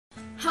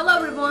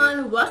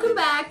everyone, welcome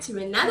back to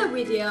another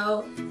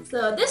video.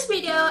 So this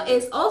video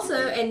is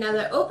also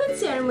another open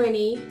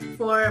ceremony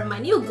for my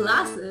new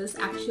glasses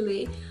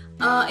actually.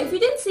 If you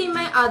didn't see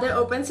my other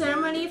open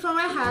ceremony for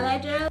my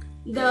highlighter,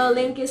 the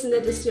link is in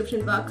the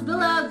description box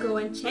below. Go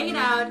and check it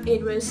out.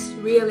 It was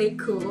really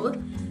cool.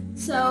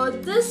 So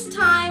this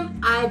time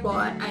I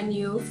bought a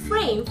new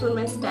frame for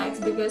my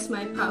specs because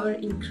my power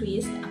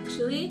increased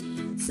actually.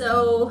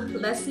 So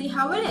let's see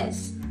how it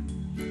is.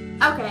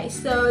 Okay,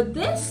 so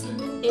this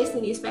is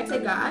the new specs I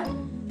got.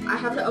 I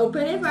have to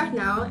open it right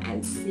now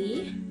and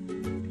see.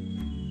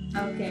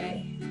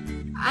 Okay,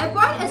 I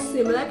bought a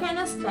similar kind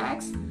of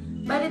specs,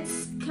 but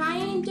it's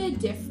kind of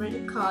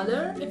different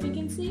color, if you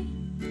can see.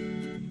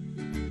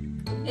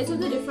 It's a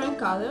different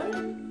color,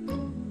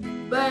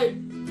 but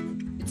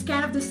it's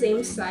kind of the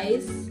same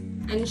size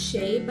and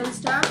shape and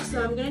stuff,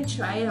 so I'm gonna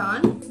try it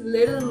on. It's a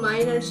little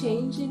minor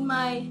change in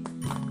my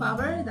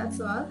power, that's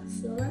all.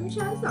 So let me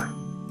try this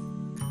on.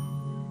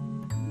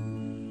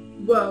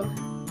 Whoa,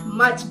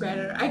 much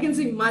better. I can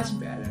see much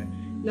better.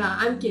 Nah,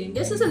 I'm kidding.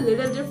 This is a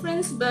little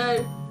difference,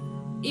 but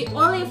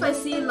only if I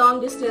see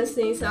long distance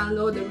things I'll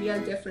know the real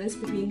difference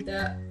between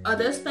the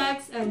other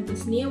specs and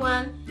this new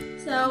one.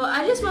 So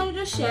I just wanted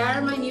to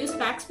share my new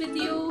specs with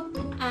you,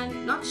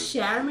 and not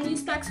share my new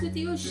specs with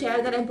you,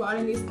 share that I bought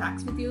a new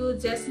specs with you,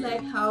 just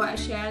like how I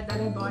shared that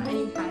I bought a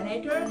new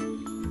highlighter.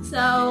 So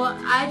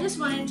I just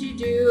wanted to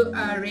do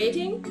a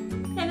rating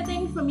kind of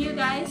thing from you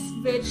guys,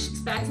 which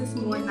specs is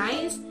more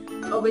nice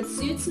or which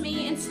suits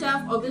me and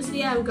stuff.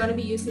 Obviously I'm gonna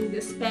be using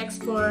this specs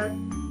for,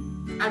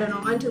 I don't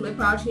know, until my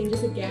power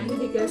changes again,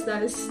 because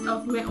that is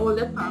of my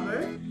older power.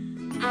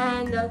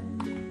 And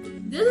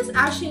this is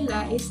actually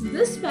nice.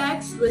 This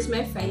specs was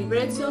my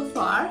favorite so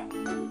far,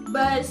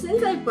 but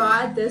since I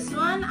bought this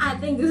one, I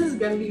think this is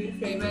gonna be my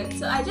favorite.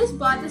 So I just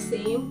bought the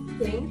same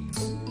thing.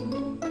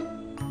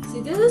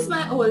 See, this is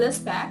my older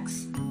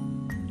specs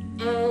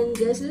and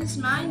this is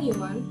my new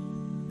one.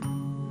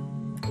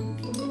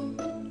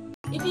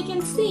 If you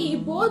can see,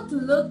 both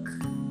look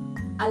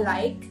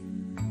alike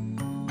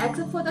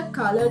except for the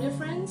color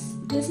difference.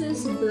 This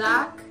is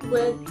black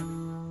with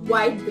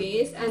white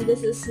base and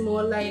this is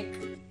more like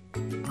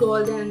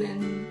golden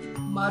and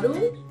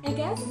maroon, I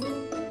guess.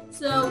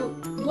 So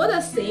both are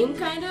same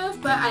kind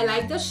of, but I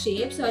like the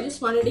shape, so I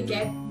just wanted to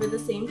get with the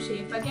same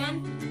shape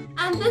again.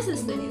 And this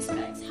is the new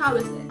specs. How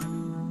is it?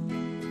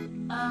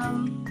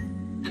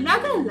 I'm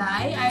not gonna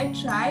lie, I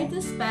tried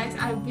the specs.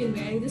 I've been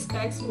wearing the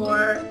specs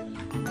for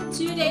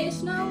 2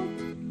 days now,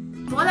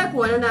 more like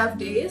 1.5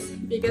 days,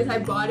 because I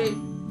bought it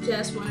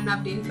just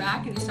 1.5 days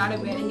back and I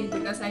started wearing it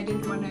because I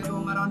didn't want to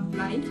roam around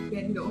blind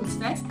wearing the old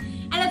specs.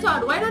 And I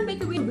thought, why not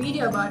make a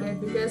video about it,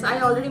 because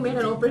I already made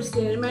an open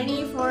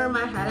ceremony for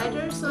my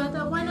highlighter, so I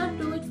thought why not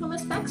do it for my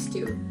specs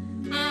too.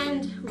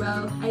 And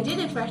well, I did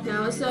it right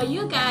now. So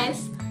you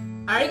guys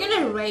are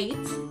gonna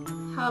rate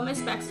how my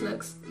specs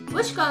looks.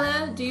 Which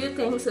color do you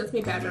think suits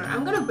me better?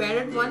 I'm gonna wear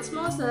it once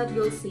more so that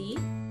you'll see.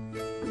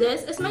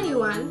 This is my new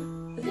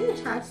one. I think it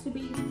has to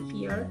be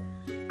here.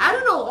 I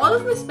don't know, all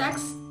of my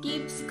specs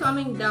keeps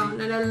coming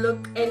down and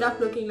I end up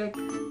looking like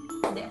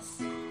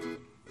this.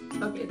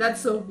 Okay,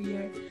 that's so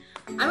weird.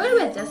 I'm gonna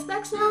wear this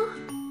specs now.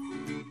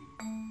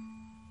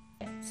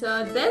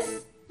 So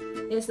this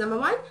is number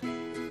 1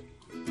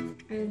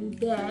 and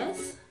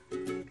this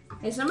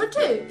is number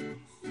 2.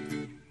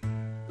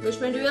 Which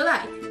one do you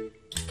like?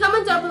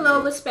 Comment down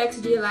below which specs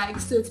do you like,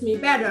 suits me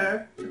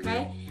better,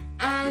 okay?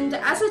 And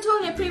as I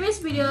told in my previous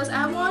videos,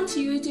 I want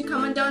you to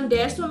comment down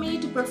dares for me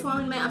to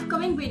perform in my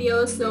upcoming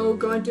videos, so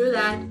go and do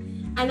that.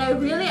 And I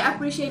really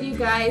appreciate you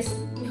guys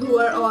who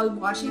are all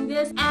watching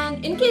this.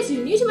 And in case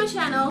you're new to my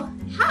channel,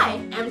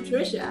 hi, I'm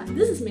Trisha.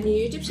 This is my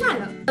new YouTube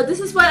channel. So this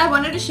is what I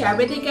wanted to share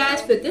with you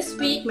guys for this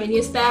week, my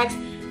new specs.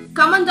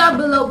 Comment down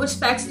below which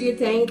specs do you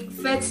think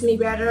fits me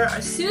better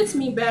or suits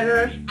me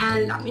better,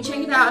 and let me check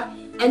it out.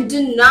 And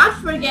do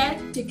not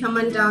forget to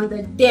comment down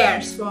the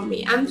dares for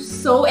me. I'm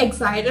so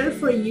excited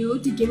for you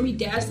to give me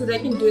dares so that I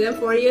can do them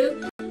for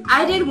you.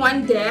 I did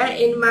one dare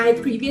in my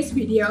previous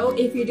video.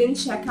 If you didn't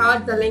check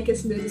out, the link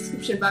is in the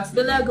description box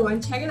below. Go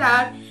and check it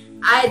out.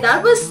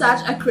 That was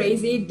such a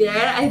crazy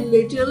dare. I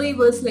literally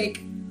was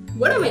like,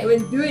 what am I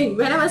even doing?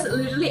 When I was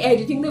literally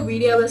editing the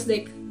video, I was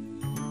like,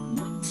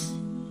 what?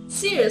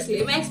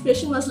 Seriously, my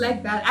expression was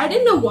like that. I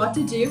didn't know what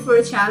to do for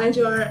a challenge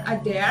or a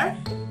dare.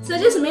 So I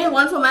just made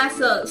one for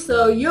myself.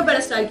 So you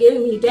better start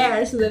giving me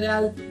dares so that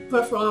I'll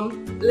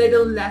perform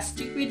little less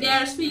stupid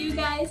dares for you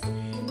guys.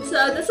 So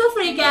that's all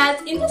for you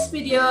guys in this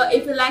video.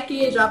 If you like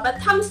it, drop a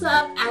thumbs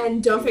up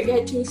and don't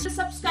forget to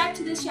subscribe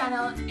to this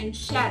channel and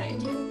share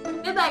it.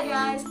 Bye bye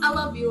guys. I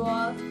love you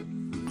all.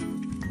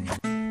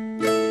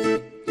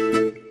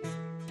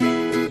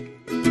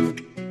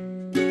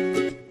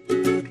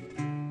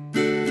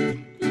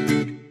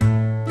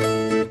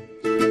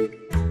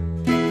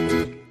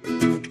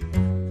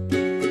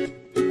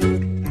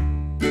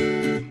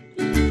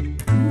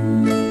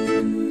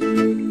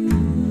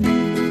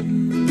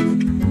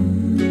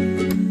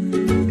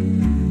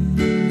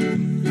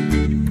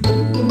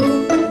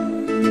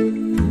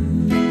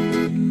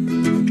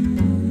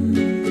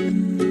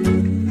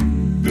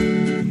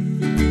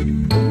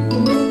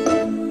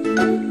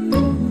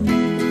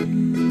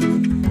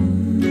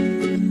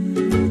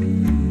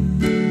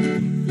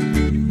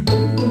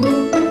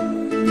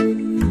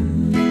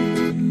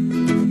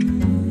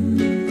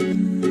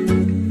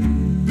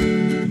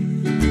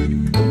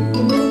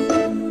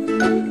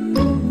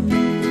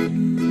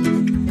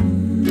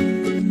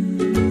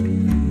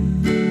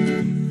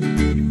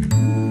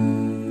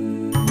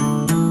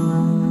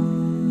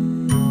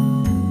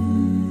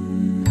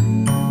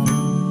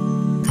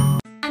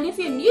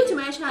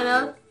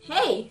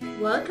 Hey,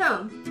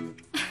 welcome.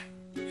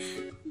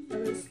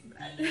 That was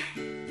bad.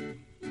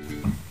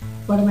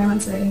 What am I even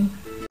saying?